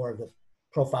fill out more of the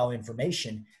profile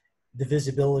information, the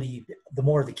visibility, the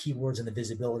more of the keywords and the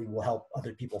visibility will help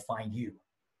other people find you.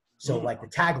 So like the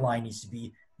tagline needs to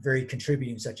be very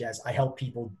contributing, such as I help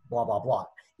people, blah, blah, blah.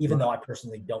 Even though I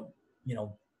personally don't,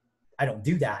 I don't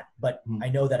do that, but I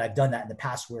know that I've done that in the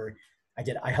past where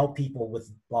I help people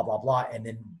with blah, blah, blah. And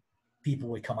then people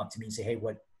would come up to me and say, hey,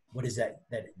 what is that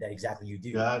exactly you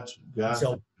do? Gotcha.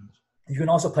 So you can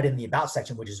also put in the about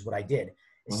section, which is what I did.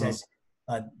 It says,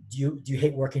 do you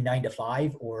hate working 9 to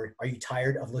 5, or are you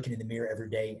tired of looking in the mirror every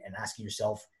day and asking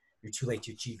yourself you're too late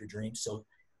to achieve your dreams? So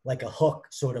like a hook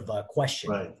sort of a question,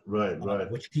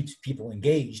 right. Which keeps people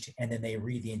engaged. And then they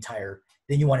read the entire,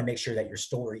 then you want to make sure that your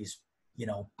story is,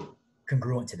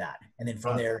 congruent to that. And then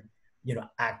from there,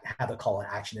 have a call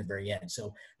to action at the very end.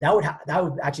 So that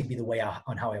would actually be the way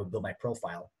on how I would build my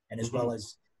profile. And as well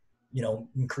as,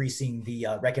 increasing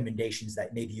the recommendations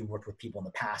that maybe you worked with people in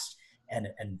the past and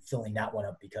filling that one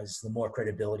up, because the more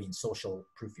credibility and social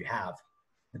proof you have,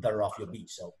 the better off you'll be.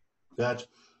 So gotcha.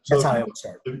 That's how I would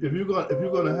start. If you're going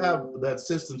to have that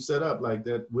system set up like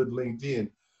that with LinkedIn,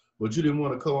 but you didn't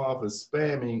want to come off as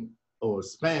spamming or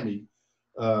spammy,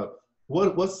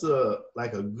 what's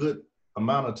like a good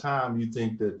amount of time you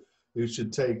think that it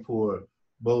should take for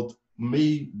both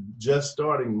me just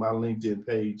starting my LinkedIn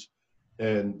page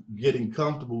and getting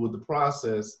comfortable with the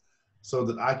process so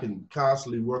that I can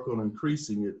constantly work on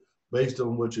increasing it based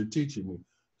on what you're teaching me?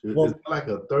 Is it like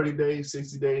a 30-day,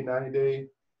 60-day, 90-day?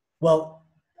 Well,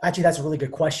 actually, that's a really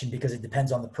good question because it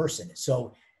depends on the person.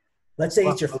 So let's say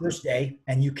it's your first day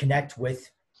and you connect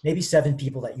with maybe 7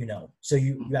 people that you know. So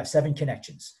you have 7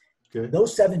 connections. Okay.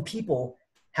 Those 7 people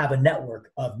have a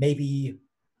network of maybe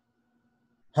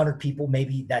 100 people,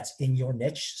 maybe that's in your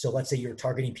niche. So let's say you're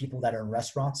targeting people that are in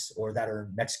restaurants or that are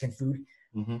Mexican food.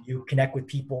 You connect with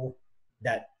people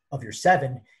that of your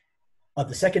 7 of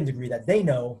the second degree that they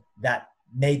know that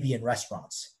may be in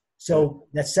restaurants. So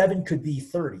that 7 could be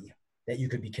 30 that you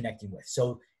could be connecting with.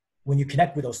 So when you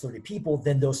connect with those 30 people,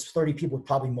 then those 30 people would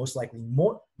probably most likely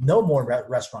know more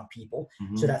restaurant people.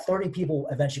 Mm-hmm. So that 30 people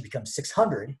eventually becomes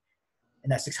 600,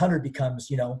 and that 600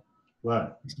 becomes, right,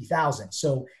 60,000.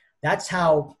 So that's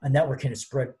how a network can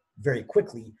spread very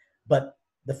quickly. But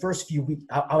the first few weeks,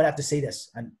 I would have to say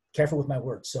this, I'm careful with my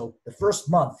words. So the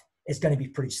first month is going to be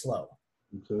pretty slow.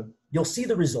 Okay. You'll see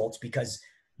the results because,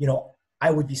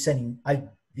 I'd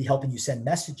be helping you send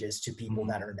messages to people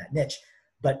that are in that niche,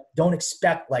 but don't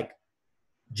expect like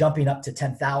jumping up to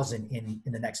 10,000 in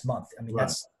the next month. I mean,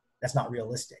 right. that's not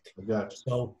realistic. I got you.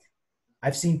 So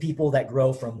I've seen people that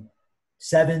grow from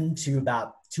 7 to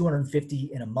about 250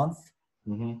 in a month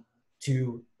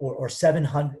to, or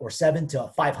 700 or 7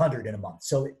 to 500 in a month.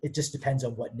 So it just depends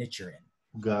on what niche you're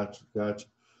in. Gotcha.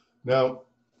 Now,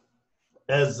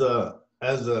 as a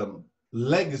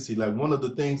legacy, like one of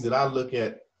the things that I look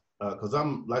at, because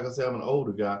I'm, like I said, I'm an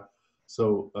older guy,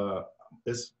 so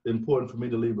it's important for me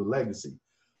to leave a legacy.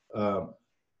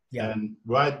 And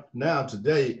right now,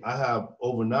 today, I have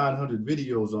over 900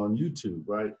 videos on YouTube,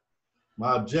 right?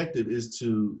 My objective is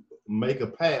to make a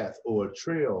path or a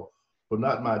trail for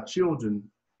not my children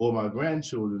or my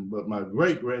grandchildren, but my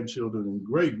great-grandchildren and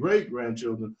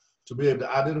great-great-grandchildren to be able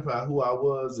to identify who I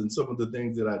was and some of the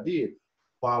things that I did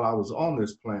while I was on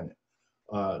this planet.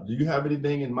 Do you have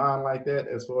anything in mind like that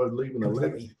as far as leaving a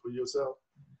legacy for yourself?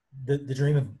 The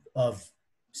dream of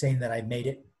saying that I made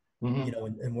it,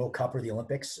 in World Cup or the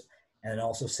Olympics, and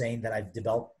also saying that I've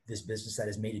developed this business that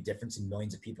has made a difference in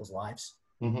millions of people's lives.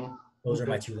 Those are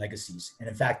my 2 legacies. And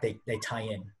in fact, they tie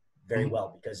in very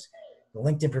well because the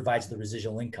LinkedIn provides the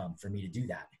residual income for me to do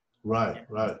that. Right.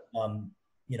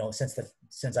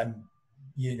 Since I'm,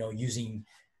 using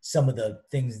some of the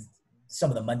things, some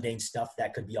of the mundane stuff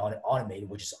that could be automated,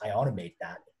 which is I automate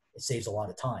that, it saves a lot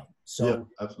of time. So yeah,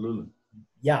 absolutely.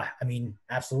 Yeah, I mean,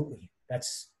 absolutely.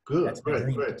 That's good. That's great.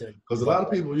 Because a lot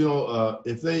of people,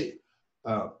 if they,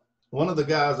 one of the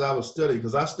guys I was studying,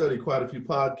 because I study quite a few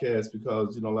podcasts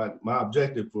because, like my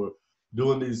objective for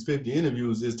doing these 50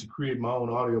 interviews is to create my own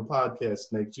audio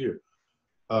podcast next year,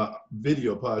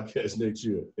 video podcast next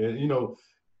year. And,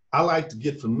 I like to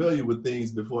get familiar with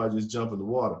things before I just jump in the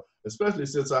water, especially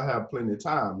since I have plenty of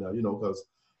time now, because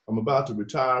I'm about to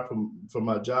retire from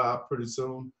my job pretty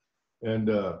soon. And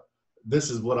this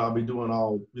is what I'll be doing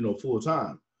all, full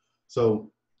time.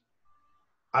 So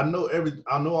I know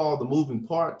all the moving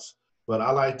parts, but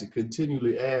I like to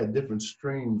continually add different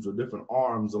streams or different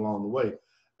arms along the way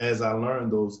as I learn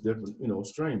those different,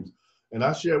 streams. And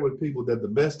I share with people that the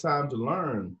best time to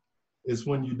learn is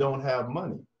when you don't have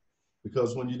money,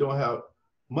 because when you don't have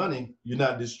money, you're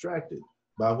not distracted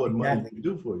by what money can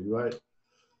do for you, right?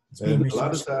 And a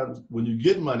lot of times when you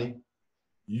get money,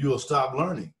 you'll stop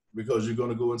learning because you're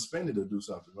going to go and spend it or do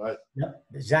something, right? Yeah,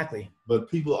 exactly. But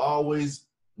people always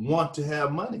want to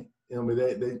have money.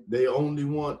 They only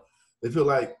want, they feel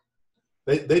like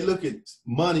they look at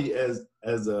money as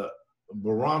a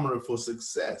barometer for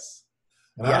success.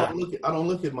 And I don't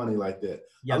look at money like that.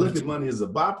 I look at money as a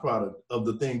byproduct of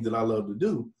the things that I love to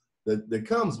do that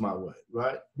comes my way,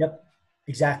 right? Yep,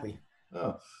 exactly.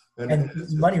 Oh, and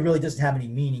money really doesn't have any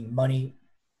meaning. Money,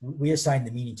 we assign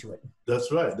the meaning to it.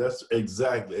 That's right. That's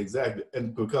exactly.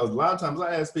 And because a lot of times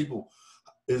I ask people,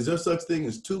 is there such thing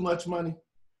as too much money?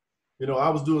 I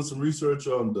was doing some research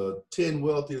on the 10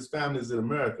 wealthiest families in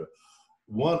America.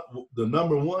 The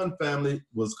number 1 family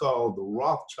was called the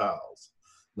Rothschilds.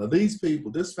 Now these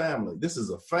people, this is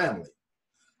a family.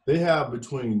 They have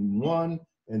between $1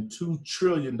 and $2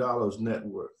 trillion net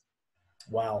worth.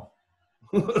 Wow.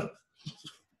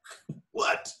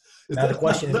 What? Now the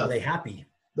question is, are they happy?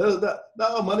 No,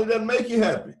 money doesn't make you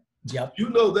happy. Yep. You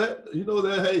know that.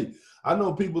 Hey, I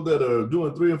know people that are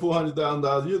doing $300,000 or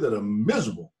 $400,000 a year that are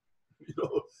miserable.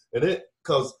 And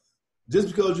just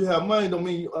because you have money don't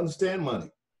mean you understand money.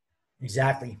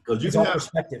 Exactly. Because it's all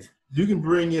perspective. You can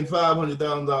bring in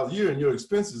 $500,000 a year and your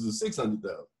expenses are $600,000.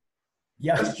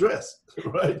 Yeah. That's stress,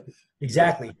 right?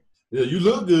 Exactly. Yeah, you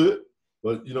look good,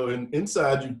 but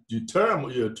inside you're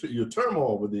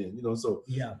turmoil within. So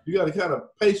yeah, you got to kind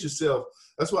of pace yourself.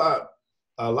 That's why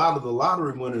a lot of the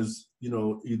lottery winners,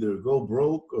 either go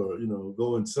broke or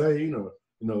go insane or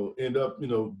end up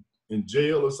in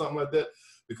jail or something like that,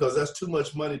 because that's too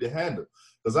much money to handle.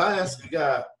 Because I asked a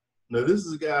guy, now this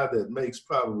is a guy that makes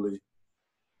probably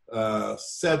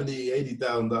 $70,000,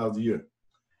 $80,000 a year.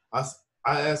 I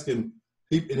asked him,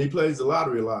 he plays the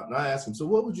lottery a lot, and I asked him, so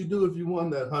what would you do if you won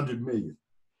that $100 million?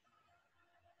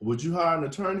 Would you hire an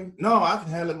attorney? No, I can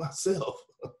handle it myself.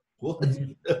 What?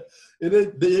 Mhm. And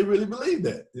they really believe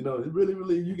that. You know, they really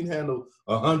believe you can handle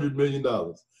 $100 million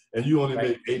and you only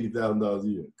Right. make $80,000 a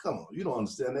year. Come on, you don't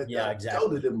understand that. Yeah, That's a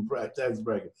totally exactly. different tax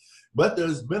bracket. But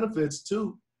there's benefits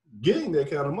to getting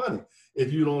that kind of money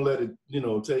if you don't let it,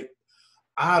 take.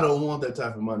 I don't want that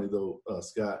type of money though,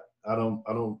 Scott. I don't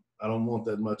want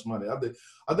that much money.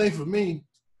 I think for me,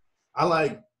 I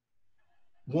like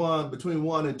between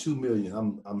 1 and 2 million.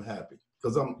 I'm happy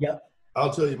because Yep.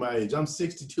 I'll tell you my age. I'm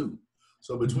 62.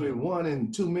 So Mhm. between 1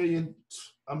 and 2 million,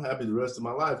 I'm happy the rest of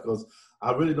my life because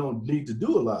I really don't need to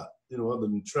do a lot, other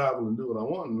than travel and do what I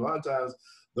want. And a lot of times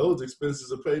those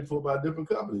expenses are paid for by different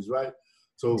companies, right?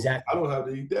 So I Exactly. don't have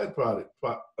to eat that part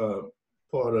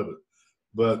of it.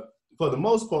 But for the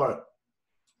most part,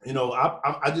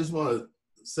 I just want to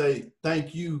say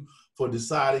thank you for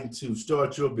deciding to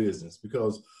start your business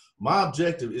because my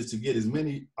objective is to get as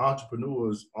many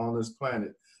entrepreneurs on this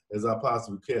planet as I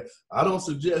possibly can. I don't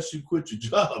suggest you quit your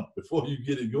job before you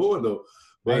get it going though,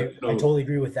 but I totally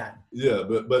agree with that. yeah,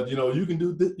 but you can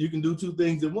do two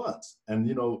things at once, and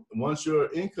once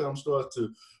your income starts to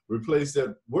replace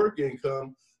that work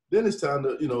income, then it's time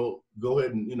to go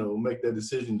ahead and make that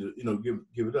decision to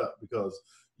give it up because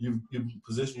you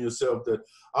position yourself that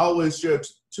I always share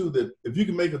too that if you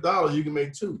can make $1, you can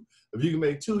make two. If you can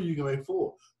make two, you can make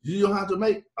four. You don't have to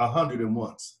make 100 at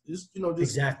once. Just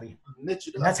Exactly. niche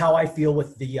it And up. that's how I feel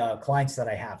with the clients that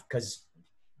I have because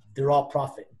they're all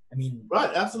profit. I mean, Right?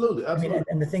 Absolutely, absolutely.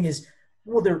 and the thing is,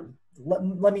 well,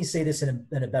 let me say this in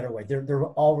a better way. They're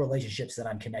all relationships that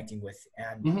I'm connecting with,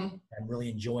 and Mm-hmm. I'm really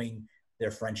enjoying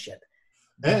their friendship.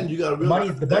 And you got to The realize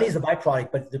money is the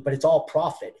byproduct, but it's all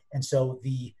profit. And so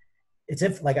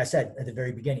like I said at the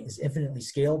very beginning, is infinitely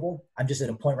scalable. I'm just at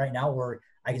a point right now where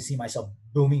I can see myself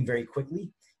booming very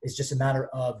quickly. It's just a matter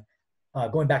of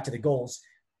going back to the goals.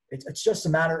 It's just a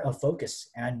matter of focus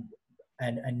and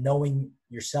knowing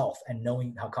yourself and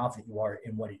knowing how confident you are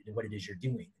in what it is you're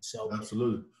doing. So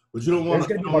absolutely. But you don't there's want to going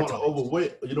to you be don't more want to times.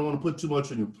 overweight. You don't want to put too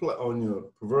much on your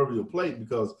proverbial plate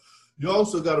because you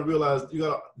also got to realize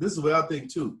this is the way I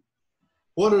think too.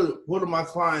 What are my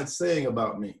clients saying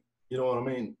about me? You know what I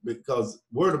mean? Because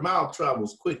word of mouth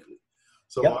travels quickly.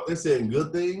 So are Yep. they saying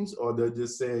good things or they're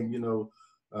just saying,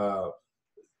 uh,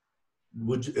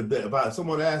 would you, if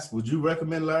someone asks, would you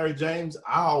recommend Larry James?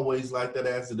 I always like that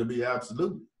answer to be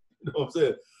absolutely. You know what I'm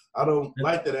saying? I don't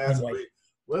like that Same answer to way. be,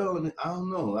 well, I don't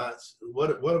know.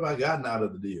 What have I gotten out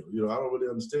of the deal? I don't really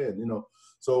understand,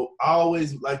 So I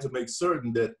always like to make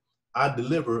certain that I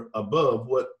deliver above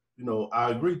what, I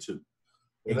agree to.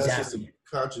 And that's just a Exactly.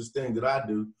 conscious thing that I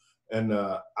do. And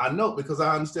I know because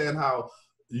I understand how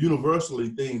universally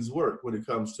things work when it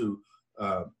comes to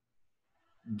uh,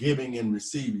 giving and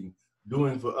receiving,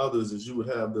 doing for others as you would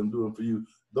have them doing for you.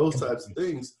 Those types of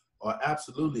Completely. things are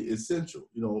absolutely essential.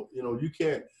 You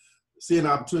can't see an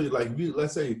opportunity like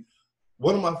let's say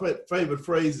one of my favorite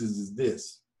phrases is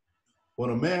this: when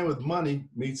a man with money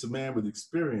meets a man with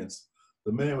experience,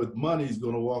 the man with money is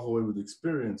going to walk away with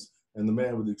experience, and the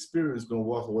man with experience is going to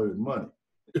walk away with money.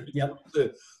 Yep.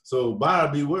 So buyer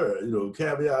beware,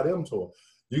 caveat emptor.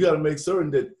 You got to make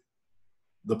certain that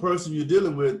the person you're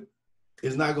dealing with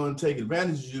is not going to take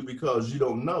advantage of you because you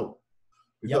don't know.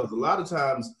 Yep. Because a lot of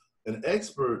times an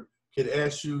expert can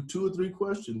ask you 2 or 3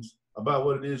 questions about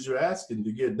what it is you're asking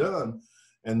to get done.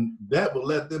 And that will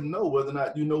let them know whether or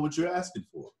not you know what you're asking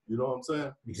for. You know what I'm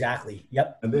saying? Exactly.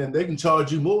 Yep. And then they can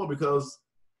charge you more because,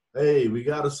 hey, we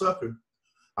got a sucker.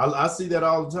 I see that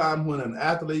all the time when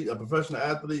a professional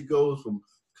athlete goes from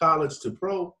college to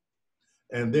pro,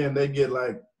 and then they get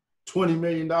like $20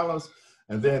 million,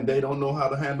 and then they don't know how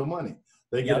to handle money.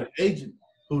 They get an Yep. agent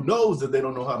who knows that they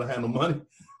don't know how to handle money,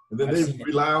 and then I've they seen it.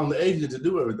 rely on the agent to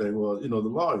do everything. Well, the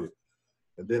lawyer,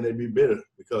 and then they be bitter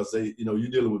because you're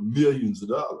dealing with millions of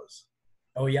dollars.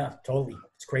 Oh yeah, totally.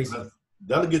 It's crazy.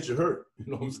 That'll get you hurt.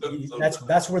 You know what I'm saying?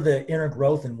 That's where the inner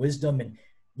growth and wisdom and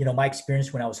my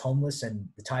experience when I was homeless and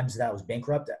the times that I was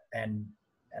bankrupt and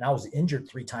I was injured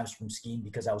 3 times from skiing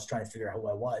because I was trying to figure out who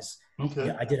I was. Okay.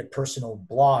 I did a personal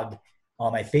blog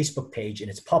on my Facebook page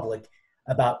and it's public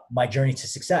about my journey to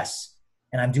success.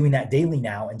 And I'm doing that daily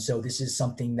now. And so this is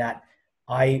something that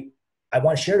I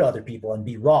want to share to other people and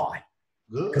be raw.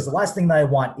 Because Good. the last thing that I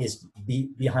want is be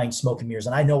behind smoke and mirrors.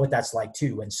 And I know what that's like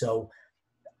too. And so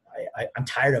I'm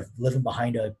tired of living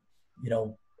behind a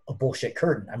bullshit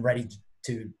curtain. I'm ready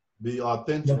to Be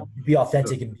authentic. be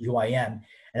authentic and be who I am. And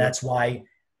Yeah. that's why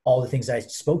all the things I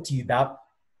spoke to you about,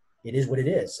 it is what it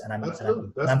is. And I'm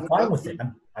fine with it.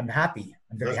 I'm happy.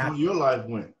 I'm very happy. That's where your life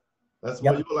went. That's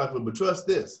where Yep. your life went. But trust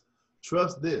this.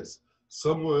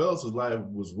 Someone else's life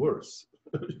was worse.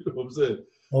 You know what I'm saying?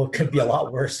 Well, it could be a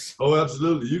lot worse. Oh,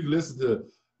 absolutely. You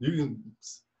can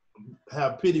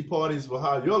have pity parties for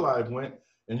how your life went,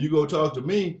 and you go talk to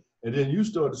me, and then you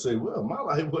start to say, well, my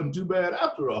life wasn't too bad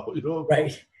after all,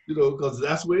 Right. because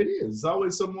that's the way it is. It's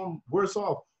always someone worse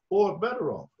off or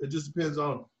better off. It just depends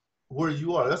on where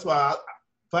you are. That's why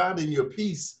finding your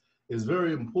peace is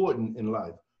very important in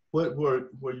life, where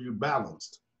you're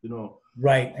balanced.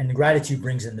 Right. And gratitude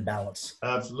brings in the balance.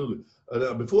 Absolutely.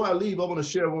 Before I leave, I want to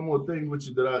share one more thing with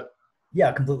you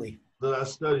Yeah, completely. that I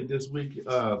studied this week.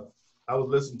 I was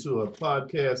listening to a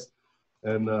podcast,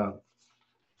 and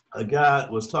a guy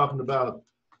was talking about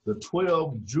the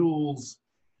 12 jewels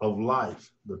of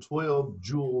life. The 12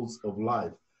 jewels of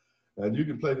life. And you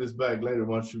can play this back later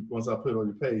once I put it on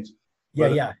your page. Yeah,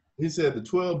 But yeah. he said the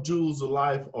 12 jewels of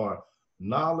life are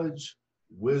knowledge,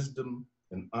 wisdom,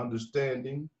 and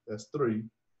understanding. That's 3.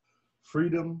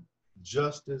 Freedom,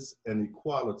 justice, and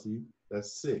equality.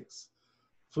 That's 6.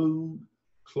 Food,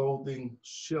 clothing,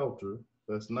 shelter.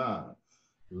 That's 9.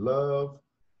 Love,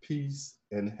 peace,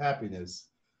 and happiness.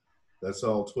 That's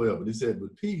all 12. But he said,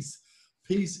 but peace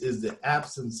is the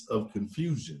absence of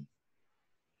confusion.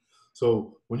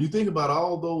 So when you think about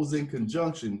all those in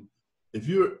conjunction, if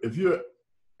you're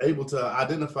able to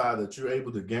identify that you're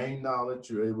able to gain knowledge,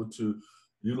 you're able to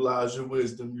utilize your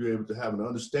wisdom, you're able to have an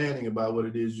understanding about what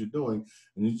it is you're doing,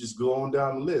 and you just go on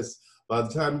down the list. By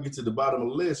the time you get to the bottom of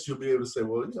the list, you'll be able to say,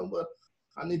 well, you know what?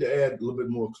 I need to add a little bit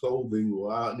more clothing,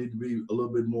 or I need to be a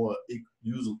little bit more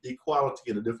use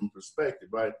equality in a different perspective,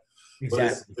 right?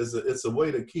 Exactly. But it's a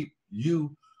way to keep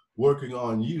you working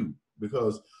on you,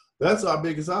 because that's our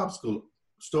biggest obstacle,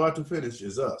 start to finish,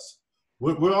 is us.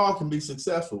 We all can be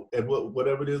successful at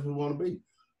whatever it is we want to be,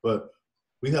 but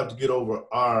we have to get over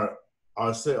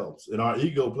ourselves, and our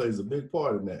ego plays a big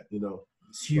part in that.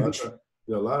 It's huge. A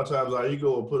lot of times our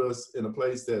ego will put us in a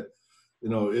place that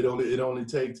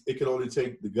it can only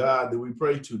take the God that we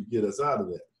pray to get us out of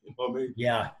that. You know what I mean?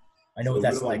 Yeah, I know So what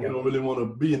that's like. we don't really want to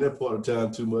be in that part of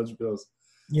town too much, because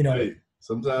hey,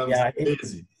 sometimes yeah, it's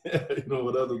busy,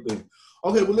 with other things.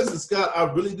 Okay, well, listen, Scott, I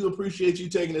really do appreciate you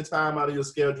taking the time out of your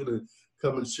schedule to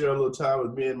come and share a little time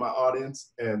with me and my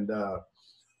audience. And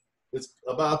it's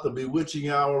about the bewitching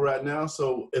hour right now.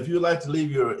 So if you'd like to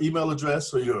leave your email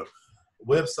address or your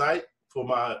website for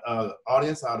my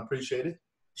audience, I'd appreciate it.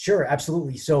 Sure,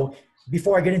 absolutely. So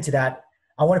before I get into that,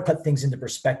 I want to put things into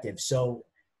perspective. So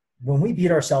when we beat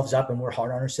ourselves up and we're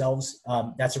hard on ourselves,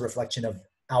 that's a reflection of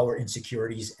our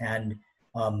insecurities, and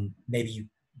maybe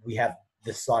we have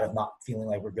this thought of not feeling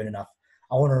like we're good enough.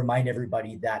 I want to remind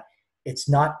everybody that it's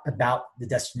not about the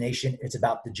destination. It's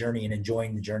about the journey and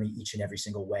enjoying the journey each and every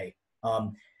single way.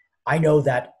 I know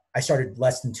that I started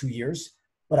less than 2 years,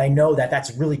 but I know that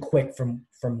that's really quick from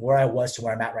where I was to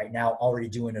where I'm at right now, already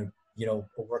doing a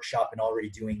workshop and already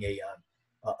doing a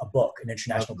book, an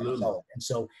international bestseller. And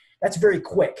so that's very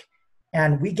quick.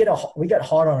 And we get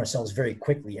hard on ourselves very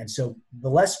quickly. And so the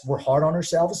less we're hard on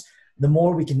ourselves, the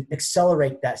more we can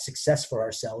accelerate that success for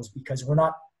ourselves, because we're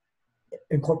not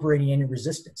incorporating any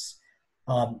resistance.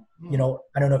 I don't know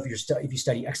if you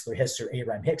study Exler Hicks or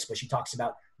Abraham Hicks, but she talks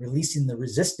about releasing the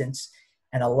resistance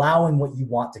and allowing what you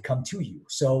want to come to you.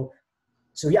 So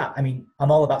yeah, I mean,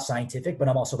 I'm all about scientific, but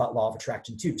I'm also about law of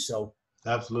attraction too. So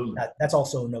absolutely, that's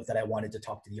also a note that I wanted to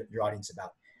talk to your audience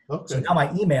about. Okay. So now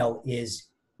my email is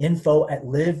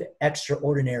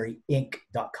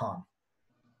info@liveextraordinaryinc.com.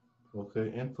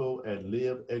 Okay,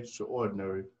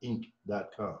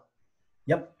 info@liveextraordinaryinc.com.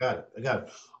 Yep. Got it. I got it.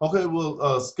 Okay,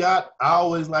 well, Scott, I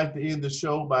always like to end the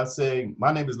show by saying,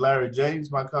 my name is Larry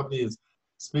James. My company is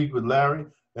Speak with Larry.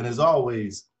 And as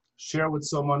always, share with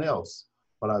someone else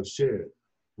what I've shared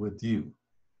with you.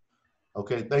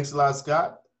 Okay, thanks a lot,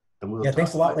 Scott. And we'll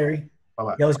thanks a lot, Larry.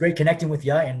 Bye-bye. Yeah, it was great connecting with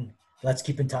you, and let's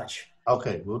keep in touch.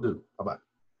 Okay, we'll do. Bye-bye.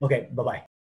 Okay, bye-bye.